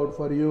poured out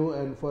for you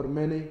and for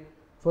many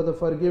for the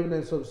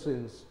forgiveness of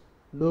sins.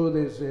 Do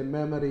this in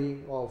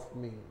memory of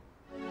me.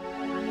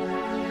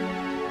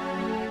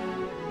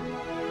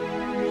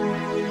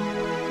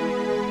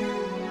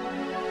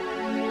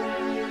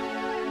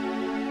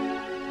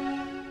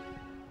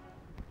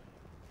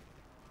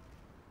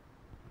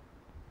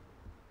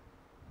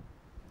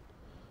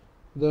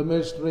 The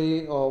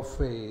mystery of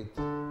faith.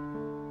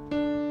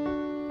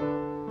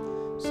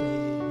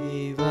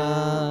 Save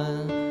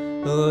us,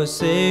 O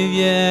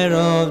Savior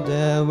of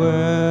the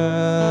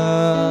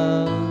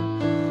world,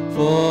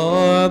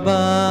 for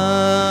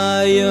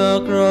by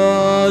your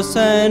cross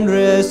and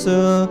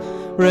resurrection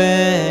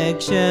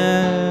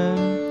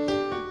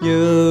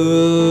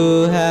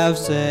you have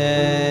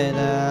set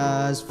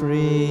us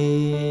free.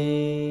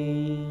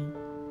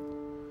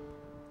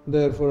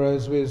 Therefore,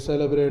 as we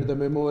celebrate the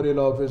memorial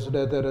of his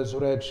death and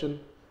resurrection,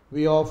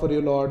 we offer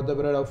you, Lord, the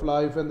bread of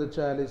life and the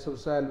chalice of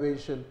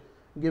salvation,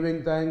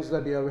 giving thanks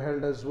that you have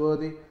held us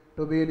worthy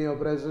to be in your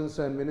presence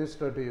and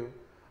minister to you.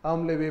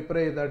 Humbly we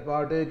pray that,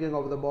 partaking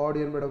of the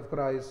body and blood of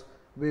Christ,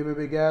 we may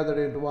be gathered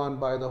into one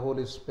by the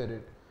Holy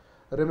Spirit.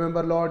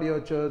 Remember, Lord,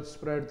 your church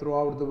spread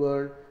throughout the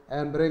world,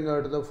 and bring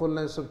her to the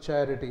fullness of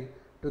charity,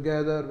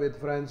 together with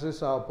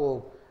Francis our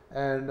Pope,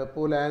 and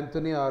Paul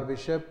Anthony our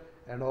Bishop,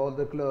 and all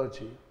the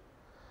clergy.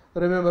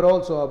 Remember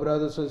also our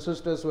brothers and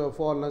sisters who have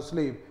fallen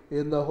asleep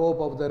in the hope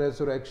of the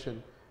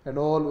resurrection, and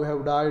all who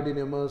have died in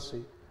your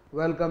mercy.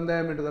 Welcome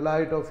them into the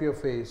light of your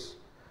face.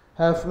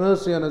 Have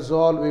mercy on us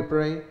all, we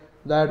pray,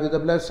 that with the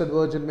Blessed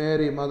Virgin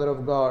Mary, Mother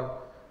of God,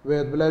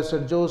 with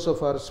blessed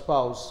Joseph, our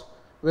spouse,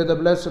 with the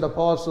blessed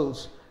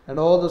apostles, and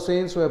all the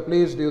saints who have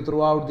pleased you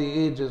throughout the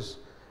ages,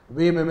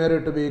 we may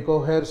merit to be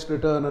co-heirs to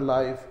eternal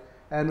life,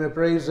 and may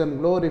praise and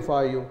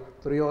glorify you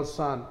through your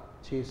Son,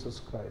 Jesus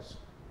Christ.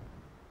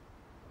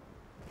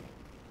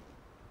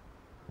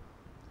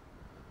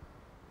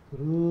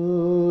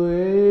 Through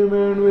him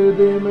and with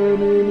him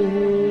and in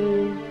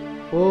him,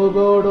 O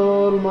God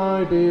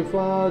Almighty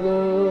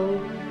Father,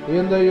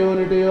 in the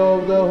unity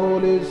of the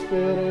Holy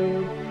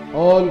Spirit,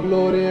 all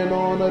glory and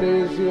honor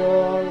is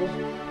yours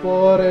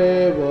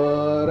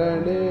forever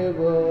and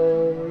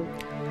ever.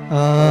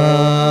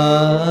 Amen.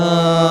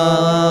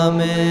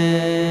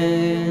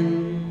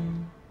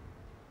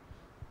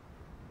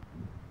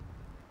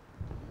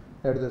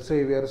 At the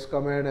Saviour's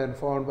command and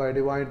formed by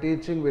divine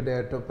teaching, we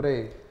dare to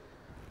pray.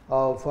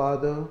 Our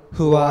Father,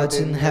 Who art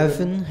in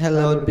heaven,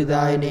 hallowed be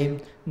thy name.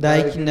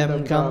 Thy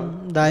kingdom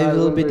come, thy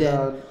will be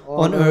done,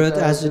 on earth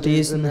as it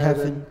is in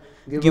heaven.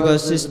 Give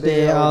us this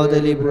day our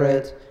daily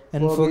bread,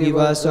 and forgive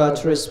us our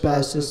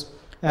trespasses,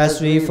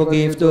 as we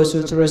forgive those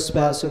who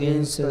trespass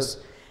against us.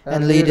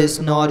 And lead us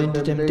not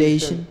into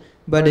temptation,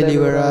 but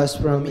deliver us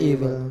from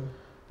evil.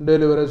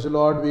 deliver us,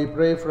 Lord, we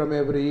pray, from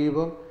every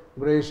evil.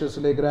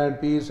 Graciously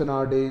grant peace in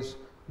our days,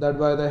 that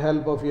by the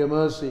help of your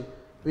mercy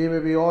we may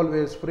be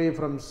always free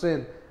from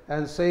sin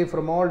and safe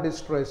from all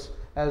distress,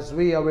 as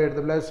we await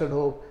the blessed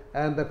hope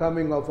and the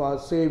coming of our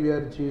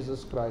Saviour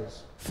Jesus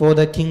Christ. For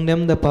the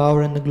kingdom, the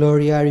power, and the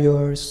glory are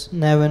yours,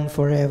 now and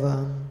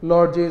forever.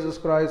 Lord Jesus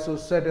Christ, who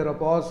said to your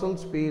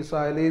apostles, peace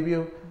I leave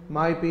you,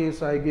 my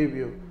peace I give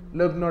you,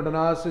 look not on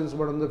our sins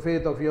but on the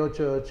faith of your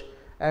church,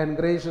 and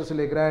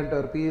graciously grant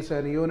her peace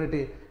and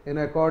unity in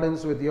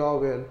accordance with your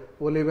will,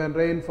 who live and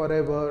reign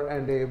forever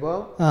and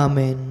ever.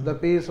 Amen. The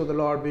peace of the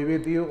Lord be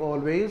with you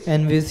always.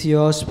 And with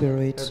your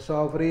spirit. Let's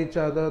offer each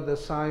other the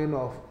sign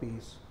of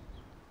peace.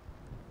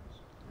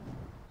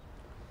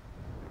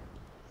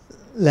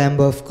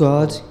 Lamb of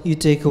God, you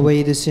take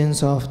away the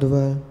sins of the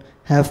world.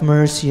 Have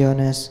mercy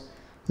on us.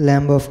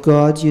 Lamb of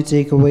God, you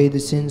take away the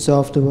sins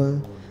of the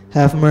world.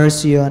 Have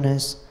mercy on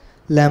us.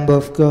 Lamb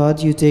of God,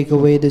 you take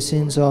away the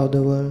sins of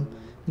the world.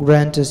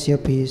 Grant us your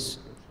peace.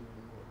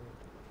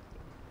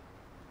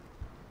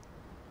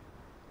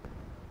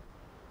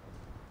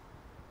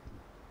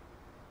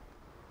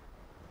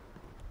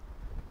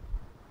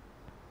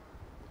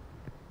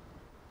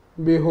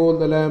 Behold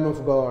the Lamb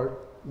of God.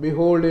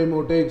 Behold him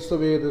who takes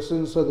away the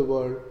sins of the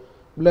world.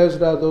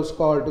 Blessed are those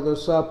called to the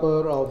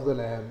supper of the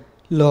Lamb.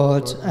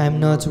 Lord, I am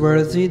not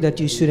worthy that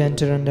you should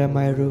enter under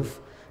my roof,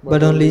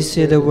 but only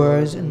say the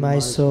words, and my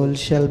soul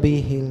shall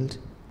be healed.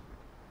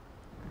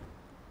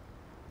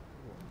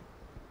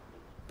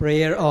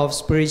 Prayer of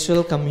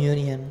Spiritual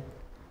Communion.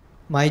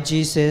 My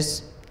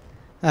Jesus,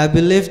 I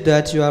believe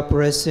that you are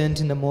present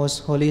in the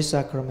most holy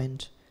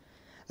sacrament.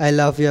 I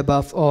love you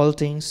above all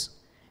things,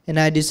 and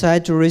I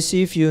desire to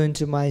receive you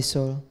into my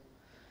soul.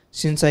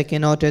 Since I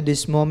cannot at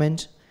this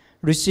moment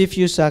receive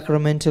you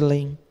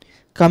sacramentally,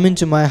 come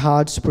into my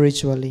heart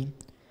spiritually.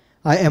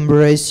 I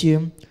embrace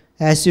you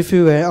as if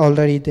you were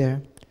already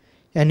there,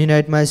 and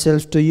unite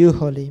myself to you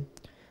wholly.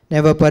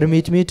 Never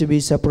permit me to be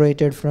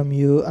separated from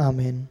you.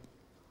 Amen.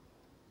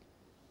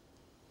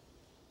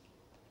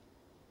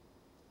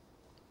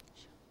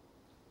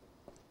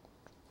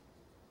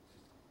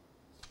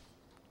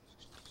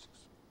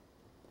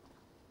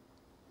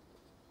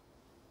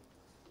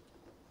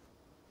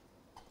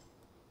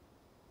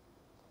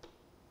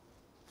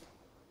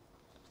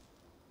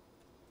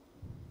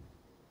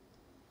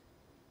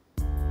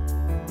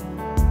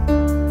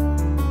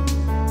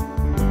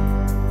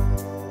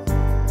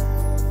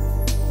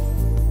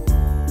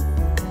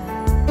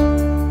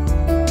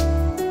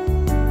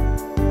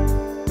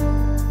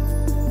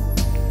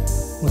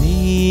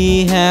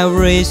 We have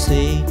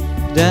received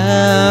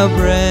the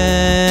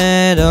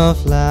bread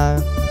of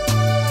life.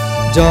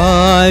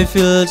 Joy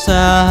fills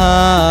our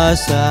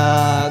hearts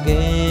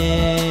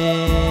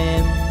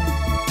again.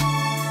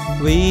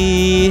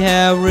 We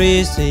have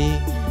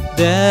received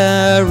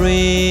the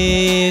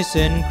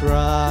risen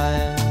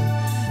Christ.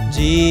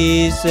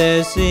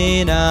 Jesus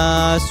in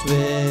us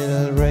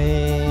will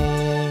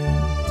reign.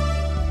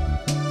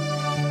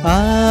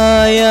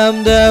 I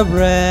am the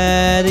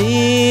bread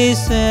he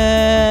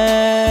said,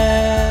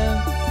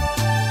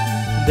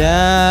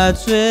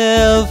 that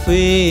will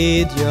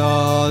feed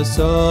your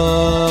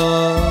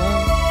soul.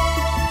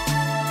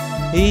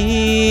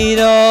 Eat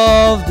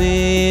of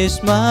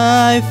this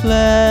my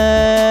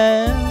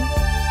flesh,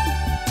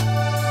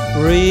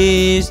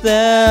 reach the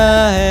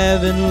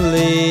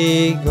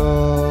heavenly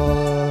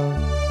goal.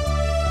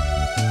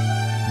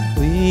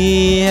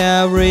 We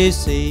have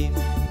received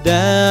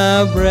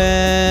the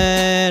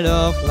bread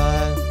of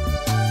life.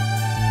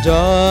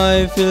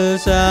 Joy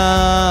fills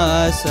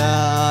us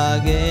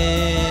again.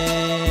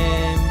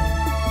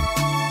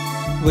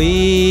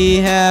 we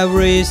have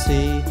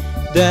received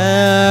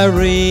the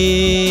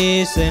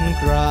risen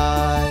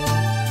Christ.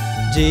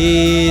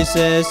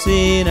 Jesus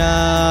in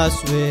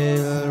us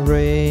will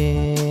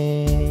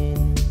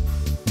reign.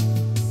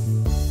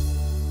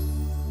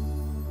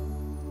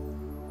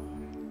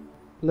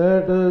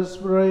 Let us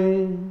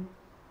pray.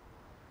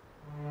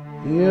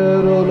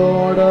 Hear, O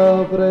Lord,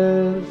 our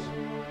prayers,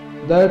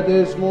 that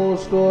this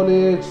most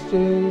holy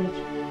exchange,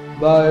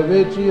 by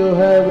which you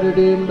have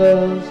redeemed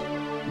us,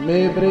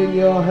 may bring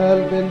your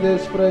help in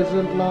this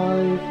present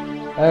life,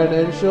 and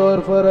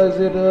ensure for us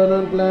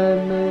eternal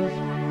gladness,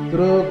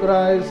 through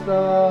Christ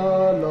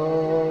our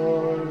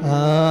Lord.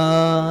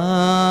 Amen.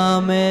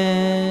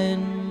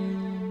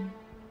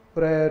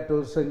 Prayer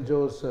to Saint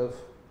Joseph.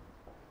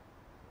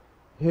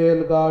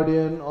 Hail,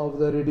 guardian of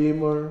the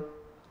Redeemer,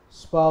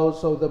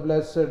 spouse of the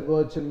Blessed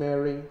Virgin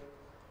Mary.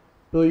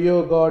 To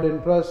you God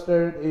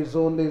entrusted His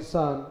only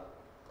Son.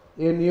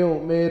 In you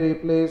Mary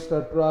placed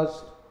her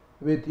trust.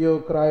 With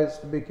you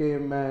Christ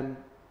became man.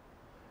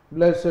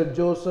 Blessed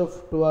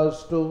Joseph, to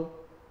us too,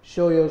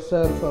 show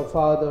yourself a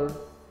father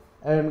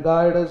and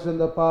guide us in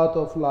the path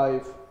of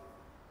life.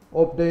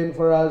 Obtain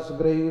for us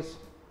grace,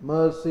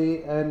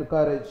 mercy, and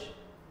courage,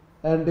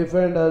 and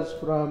defend us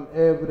from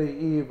every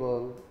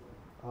evil.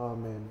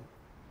 Amen.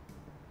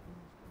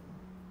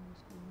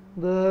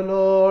 The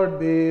Lord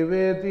be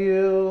with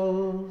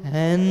you.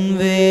 And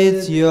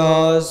with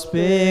your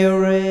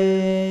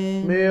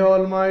spirit. May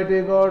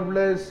Almighty God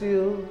bless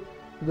you,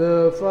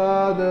 the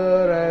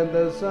Father and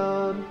the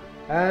Son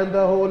and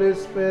the Holy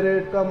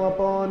Spirit come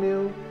upon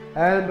you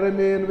and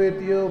remain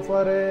with you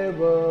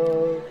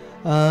forever.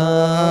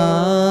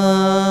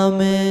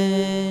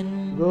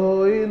 Amen.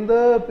 Go in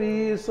the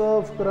peace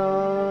of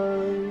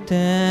Christ.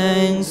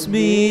 Thanks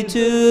be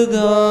to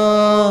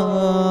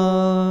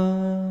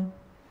God.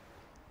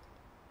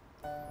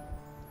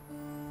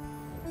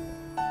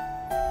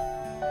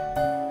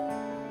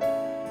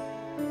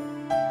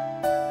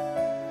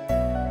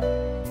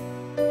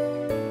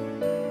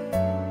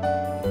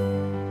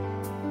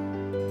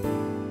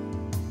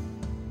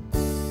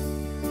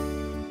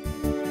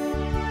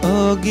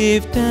 Oh,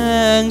 give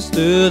thanks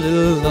to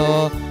the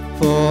Lord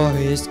for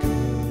His good.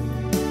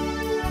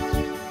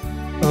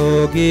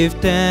 Oh, give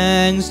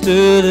thanks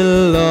to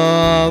the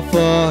Lord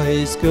for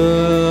His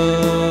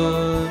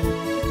good.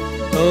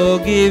 Oh,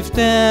 give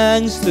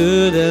thanks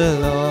to the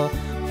Lord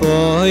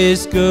for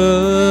His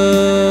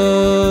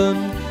good.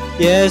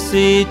 Yes,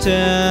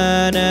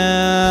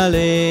 eternal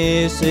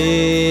is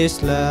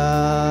His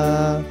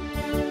love.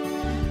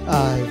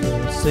 I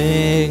will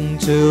sing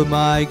to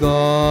my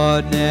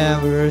God,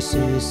 never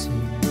ceasing.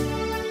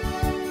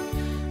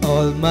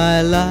 All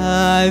my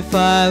life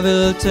I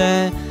will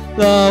tell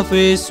of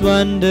His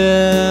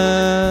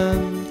wonder.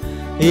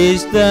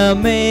 He's the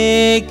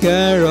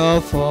maker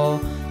of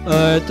all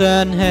earth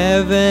and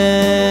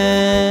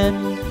heaven.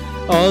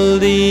 All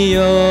the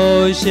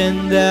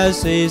ocean, the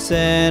seas,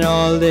 and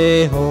all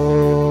they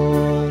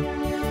hold.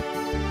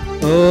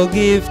 Oh,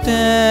 give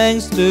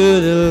thanks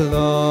to the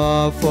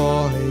Lord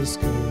for His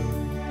good.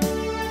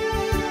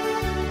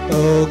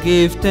 Oh,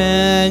 give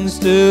thanks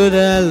to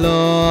the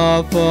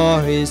Lord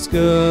for His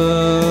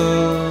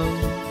good.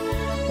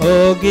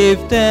 Oh, give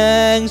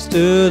thanks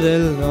to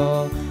the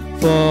Lord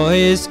for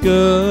His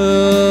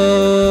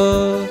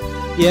good.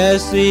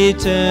 Yes,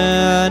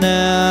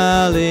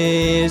 eternal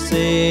is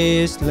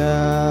His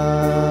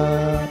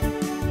love.